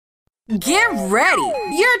Get ready.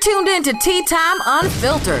 You're tuned in to Tea Time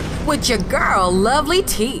Unfiltered with your girl,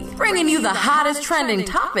 Lovelyti, bringing you the hottest trending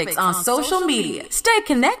topics on social media. Stay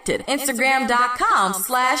connected.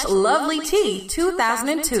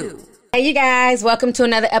 Instagram.com/Lovelyti2002. Hey, you guys. Welcome to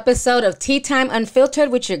another episode of Tea Time Unfiltered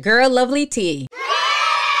with your girl, Lovelyti.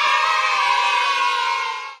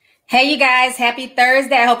 Hey, you guys. Happy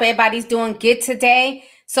Thursday. I hope everybody's doing good today.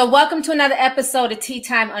 So welcome to another episode of Tea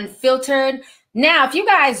Time Unfiltered. Now, if you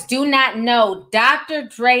guys do not know, Dr.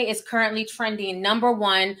 Dre is currently trending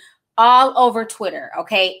 #1 all over Twitter,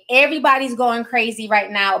 okay? Everybody's going crazy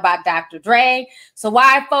right now about Dr. Dre. So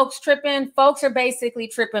why are folks tripping? Folks are basically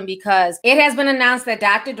tripping because it has been announced that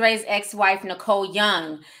Dr. Dre's ex-wife, Nicole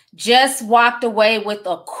Young, just walked away with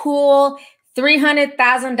a cool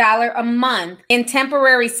 $300,000 a month in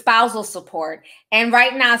temporary spousal support. And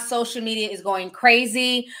right now, social media is going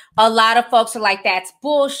crazy. A lot of folks are like, that's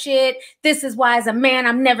bullshit. This is why, as a man,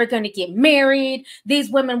 I'm never going to get married. These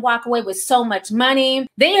women walk away with so much money.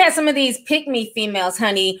 Then you have some of these pick-me females,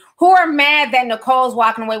 honey, who are mad that Nicole's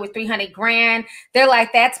walking away with 300 grand. They're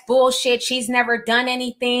like, that's bullshit. She's never done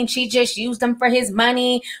anything. She just used them for his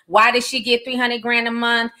money. Why did she get 300 grand a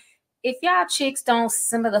month? If y'all chicks don't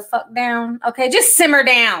simmer the fuck down, okay, just simmer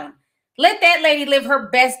down. Let that lady live her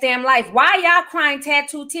best damn life. Why y'all crying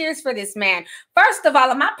tattoo tears for this man? First of all,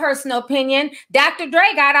 in my personal opinion, Dr.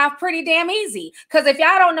 Dre got off pretty damn easy. Because if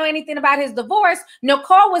y'all don't know anything about his divorce,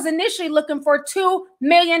 Nicole was initially looking for $2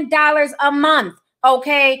 million a month,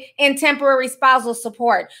 okay, in temporary spousal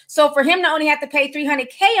support. So for him to only have to pay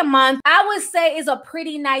 $300K a month, I would say is a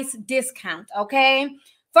pretty nice discount, okay?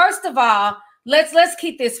 First of all, Let's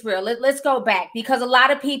keep this real. Let's go back, because a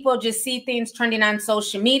lot of people just see things trending on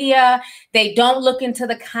social media. They don't look into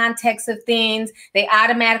the context of things. They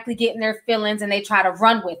automatically get in their feelings and they try to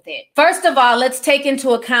run with it. First of all, let's take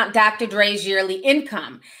into account Dr. Dre's yearly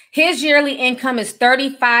income. His yearly income is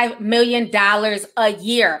 $35 million a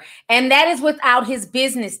year, and that is without his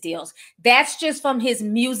business deals. That's just from his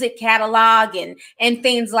music catalog and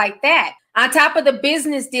things like that. On top of the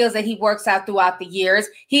business deals that he works out throughout the years,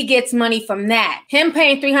 he gets money from that. Him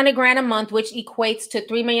paying 300 grand a month, which equates to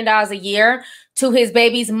 $3 million a year to his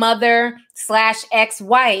baby's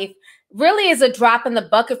mother/ex-wife, really is a drop in the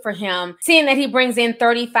bucket for him, seeing that he brings in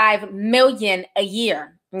 $35 million a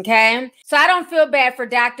year. Okay, so I don't feel bad for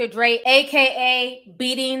Dr. Dre, aka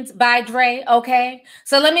Beatings by Dre. Okay,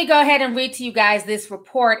 so let me go ahead and read to you guys this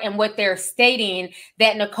report and what they're stating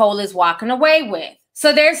that Nicole is walking away with.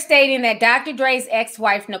 So they're stating that Dr. Dre's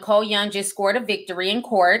ex-wife, Nicole Young, just scored a victory in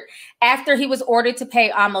court after he was ordered to pay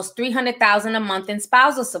almost $300,000 a month in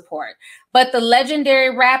spousal support. But the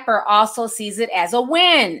legendary rapper also sees it as a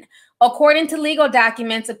win. According to legal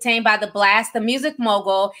documents obtained by The Blast, the music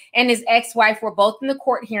mogul and his ex-wife were both in the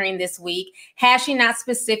court hearing this week, hashing out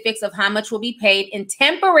specifics of how much will be paid in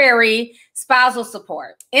temporary spousal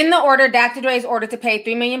support. In the order, Dr. Dre is ordered to pay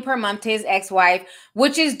 $3 million per month to his ex-wife,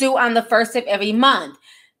 which is due on the 1st of every month.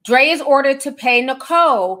 Dre is ordered to pay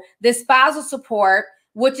Nicole the spousal support,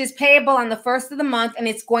 which is payable on the 1st of the month, and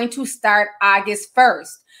it's going to start August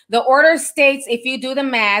 1st. The order states, if you do the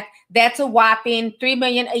math, that's a whopping $3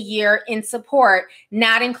 million a year in support,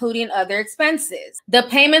 not including other expenses. The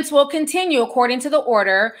payments will continue according to the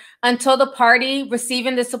order until the party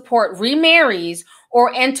receiving the support remarries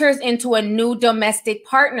or enters into a new domestic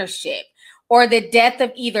partnership, or the death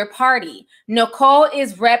of either party. Nicole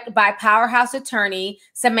is repped by powerhouse attorney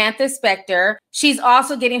Samantha Spector. She's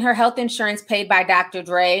also getting her health insurance paid by Dr.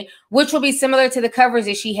 Dre, which will be similar to the coverage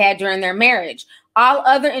that she had during their marriage. All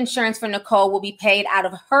other insurance for Nicole will be paid out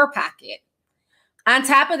of her pocket. On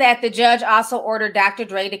top of that, the judge also ordered Dr.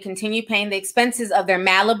 Dre to continue paying the expenses of their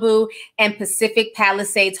Malibu and Pacific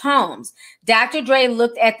Palisades homes. Dr. Dre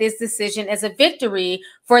looked at this decision as a victory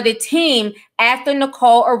for the team after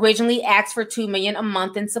Nicole originally asked for $2 million a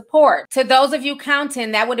month in support. To those of you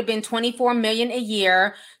counting, that would have been $24 million a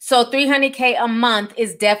year, so $300K a month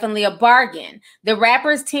is definitely a bargain. The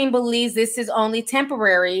rapper's team believes this is only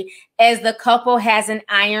temporary, as the couple has an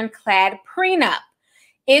ironclad prenup.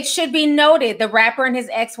 It should be noted the rapper and his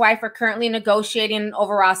ex-wife are currently negotiating an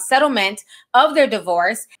overall settlement of their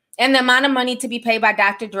divorce, and the amount of money to be paid by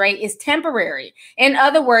Dr. Dre is temporary. In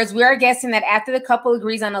other words, we are guessing that after the couple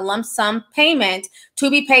agrees on a lump sum payment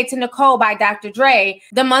to be paid to Nicole by Dr. Dre,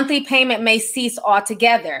 the monthly payment may cease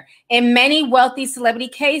altogether. In many wealthy celebrity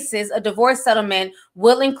cases, a divorce settlement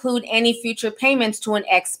will include any future payments to an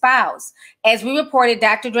ex-spouse. As we reported,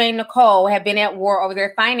 Dr. Dre and Nicole have been at war over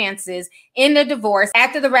their finances in the divorce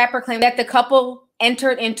after the rapper claimed that the couple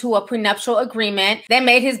entered into a prenuptial agreement that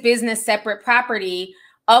made his business separate property.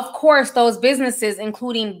 Of course, those businesses,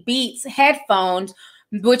 including Beats headphones,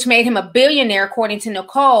 which made him a billionaire, according to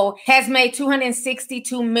Nicole, has made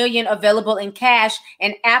 $262 million available in cash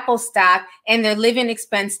and Apple stock, and their living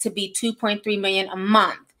expense to be $2.3 million a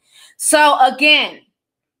month. So again,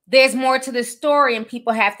 there's more to the story and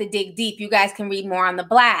people have to dig deep. You guys can read more on the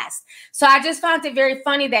blast. So I just found it very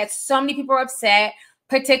funny that so many people are upset,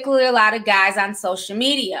 particularly a lot of guys on social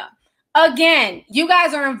media. Again, you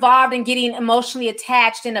guys are involved in getting emotionally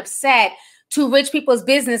attached and upset to rich people's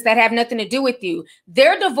business that have nothing to do with you.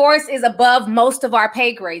 Their divorce is above most of our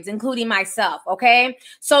pay grades, including myself, okay?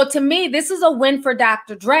 So to me, this is a win for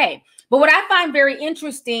Dr. Dre. But what I find very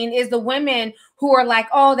interesting is the women who are like,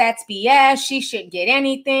 oh, that's BS. She shouldn't get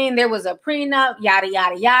anything. There was a prenup, yada,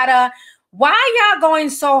 yada, yada. Why y'all going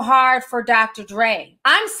so hard for Dr. Dre?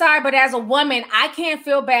 I'm sorry, but as a woman, I can't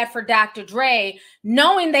feel bad for Dr. Dre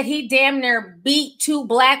knowing that he damn near beat 2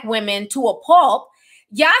 black women to a pulp.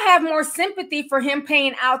 Y'all have more sympathy for him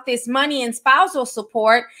paying out this money and spousal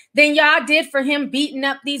support than y'all did for him beating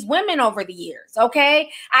up these women over the years,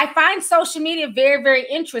 okay? I find social media very, very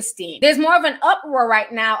interesting. There's more of an uproar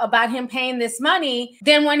right now about him paying this money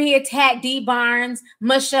than when he attacked Dee Barnes,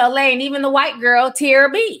 Michelle Lane, even the white girl, Tierra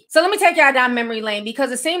B. So let me take y'all down memory lane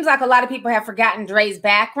because it seems like a lot of people have forgotten Dre's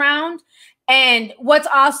background. And what's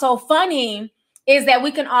also funny is that we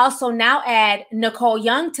can also now add Nicole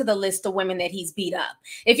Young to the list of women that he's beat up.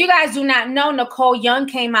 If you guys do not know, Nicole Young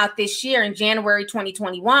came out this year in January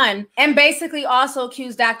 2021 and basically also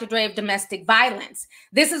accused Dr. Dre of domestic violence.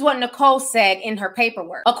 This is what Nicole said in her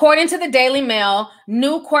paperwork. According to the Daily Mail,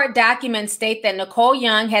 new court documents state that Nicole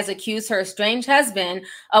Young has accused her estranged husband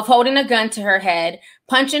of holding a gun to her head,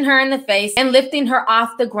 punching her in the face, and lifting her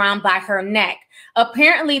off the ground by her neck.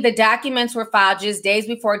 Apparently, the documents were filed just days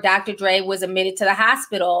before Dr. Dre was admitted to the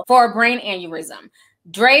hospital for a brain aneurysm.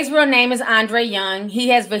 Dre's real name is Andre Young. He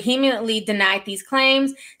has vehemently denied these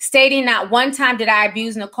claims, stating not one time did I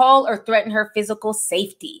abuse Nicole or threaten her physical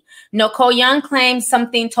safety. Nicole Young claims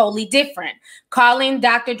something totally different, calling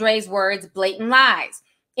Dr. Dre's words blatant lies.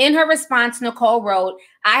 In her response, Nicole wrote,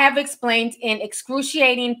 I have explained in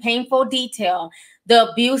excruciating, painful detail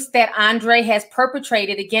the abuse that Andre has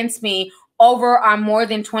perpetrated against me over our more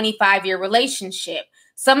than 25-year relationship.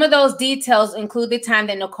 Some of those details include the time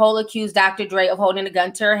that Nicole accused Dr. Dre of holding a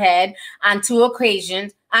gun to her head on two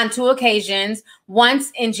occasions,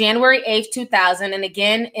 once in January 8th, 2000, and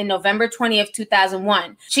again in November 20th,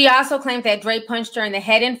 2001. She also claimed that Dre punched her in the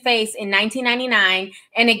head and face in 1999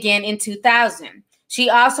 and again in 2000. She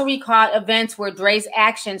also recalled events where Dre's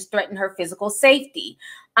actions threatened her physical safety.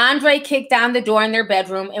 Andre kicked down the door in their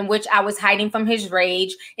bedroom in which I was hiding from his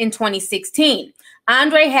rage in 2016.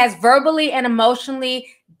 Andre has verbally and emotionally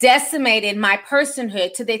decimated my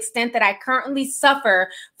personhood to the extent that I currently suffer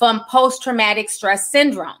from post-traumatic stress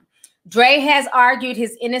syndrome. Dre has argued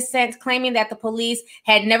his innocence, claiming that the police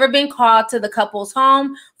had never been called to the couple's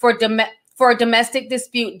home for a domestic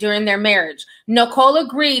dispute during their marriage. Nicole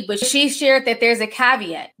agreed, but she shared that there's a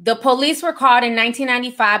caveat. The police were called in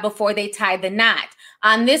 1995 before they tied the knot.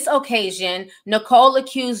 On this occasion, Nicole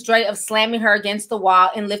accused Dre of slamming her against the wall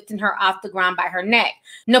and lifting her off the ground by her neck.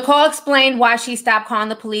 Nicole explained why she stopped calling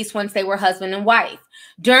the police once they were husband and wife.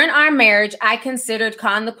 During our marriage, I considered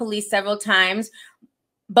calling the police several times,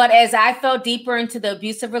 but as I fell deeper into the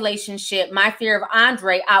abusive relationship, my fear of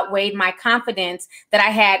Andre outweighed my confidence that I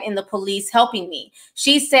had in the police helping me.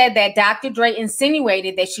 She said that Dr. Dre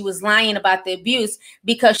insinuated that she was lying about the abuse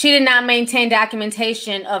because she did not maintain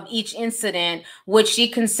documentation of each incident, which she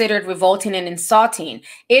considered revolting and insulting.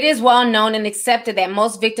 It is well known and accepted that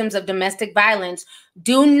most victims of domestic violence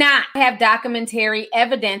do not have documentary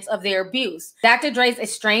evidence of their abuse. Dr. Dre's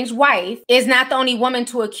estranged wife is not the only woman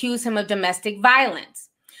to accuse him of domestic violence.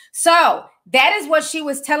 So that is what she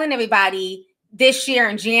was telling everybody this year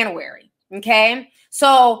in January, okay?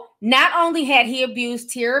 So not only had he abused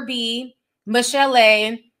Tierra B, Michelle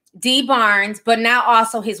A, Dee Barnes, but now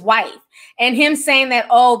also his wife. And him saying that,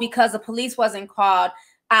 oh, because the police wasn't called,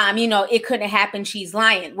 it couldn't happen, she's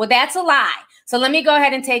lying. Well, that's a lie. So let me go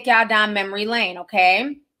ahead and take y'all down memory lane,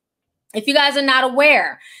 okay? If you guys are not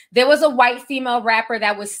aware, there was a white female rapper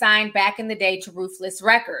that was signed back in the day to Ruthless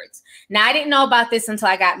Records. Now, I didn't know about this until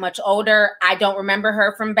I got much older. I don't remember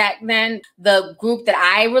her from back then. The group that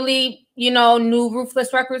I really, knew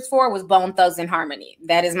Ruthless Records for was Bone Thugs and Harmony.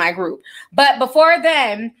 That is my group. But before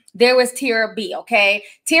then, there was Tierra B, okay?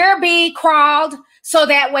 Tierra B crawled so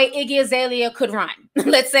that way Iggy Azalea could run.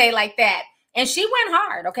 Let's say it like that. And she went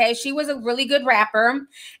hard, okay? She was a really good rapper.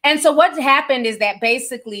 And so what happened is that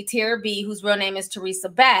basically Tierra B, whose real name is Teresa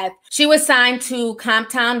Beth, she was signed to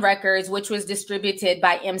Compton Records, which was distributed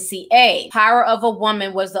by MCA. Power of a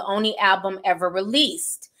Woman was the only album ever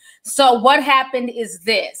released. So what happened is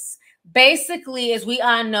this. Basically, as we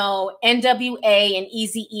all know, NWA and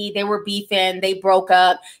Eazy-E, they were beefing. They broke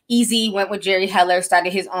up. Eazy went with Jerry Heller,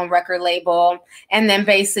 started his own record label. And then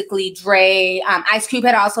basically Dre, Ice Cube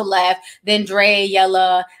had also left. Then Dre,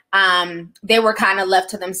 Yella, they were kind of left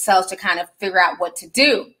to themselves to kind of figure out what to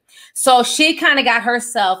do. So she kind of got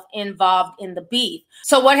herself involved in the beef.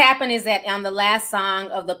 So what happened is that on the last song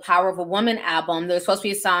of the Power of a Woman album, there was supposed to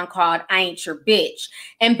be a song called I Ain't Your Bitch.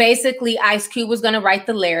 And basically Ice Cube was going to write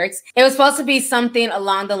the lyrics. It was supposed to be something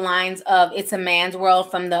along the lines of It's a Man's World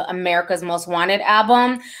from the America's Most Wanted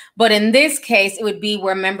album. But in this case, it would be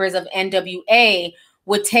where members of NWA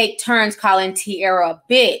would take turns calling Tierra a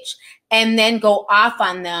bitch and then go off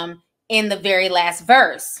on them in the very last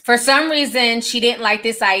verse. For some reason, she didn't like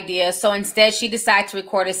this idea, so instead she decided to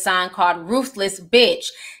record a song called Ruthless Bitch,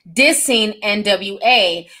 dissing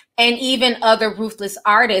NWA and even other ruthless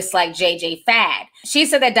artists like JJ Fad. She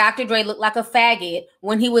said that Dr. Dre looked like a faggot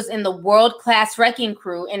when he was in the world-class Wrecking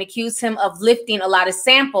Crew and accused him of lifting a lot of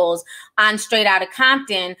samples on Straight Outta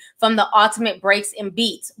Compton from the Ultimate Breaks and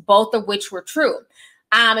Beats, both of which were true.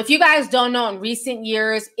 If you guys don't know, in recent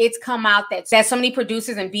years, it's come out that so many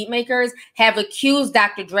producers and beat makers have accused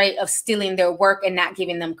Dr. Dre of stealing their work and not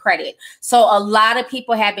giving them credit. So a lot of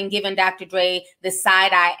people have been giving Dr. Dre the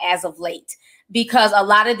side eye as of late, because a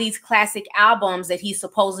lot of these classic albums that he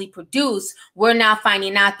supposedly produced, we're now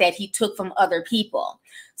finding out that he took from other people.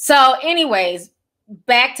 So anyways,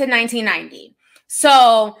 back to 1990.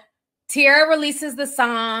 So Tierra releases the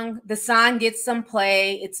song gets some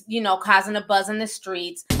play. It's, you know, causing a buzz in the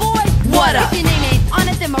streets. Boy, what up? If your name ain't on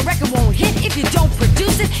it, then my record won't hit. If you don't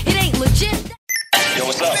produce it, it ain't legit. Yo,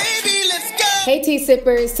 what's up? Baby, let's go. Hey, Tea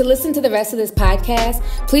Sippers. To listen to the rest of this podcast,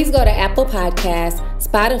 please go to Apple Podcasts,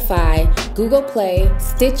 Spotify, Google Play,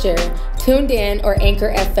 Stitcher, TuneIn, or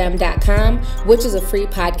AnchorFM.com, which is a free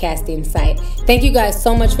podcasting site. Thank you guys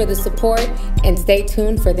so much for the support, and stay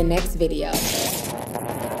tuned for the next video.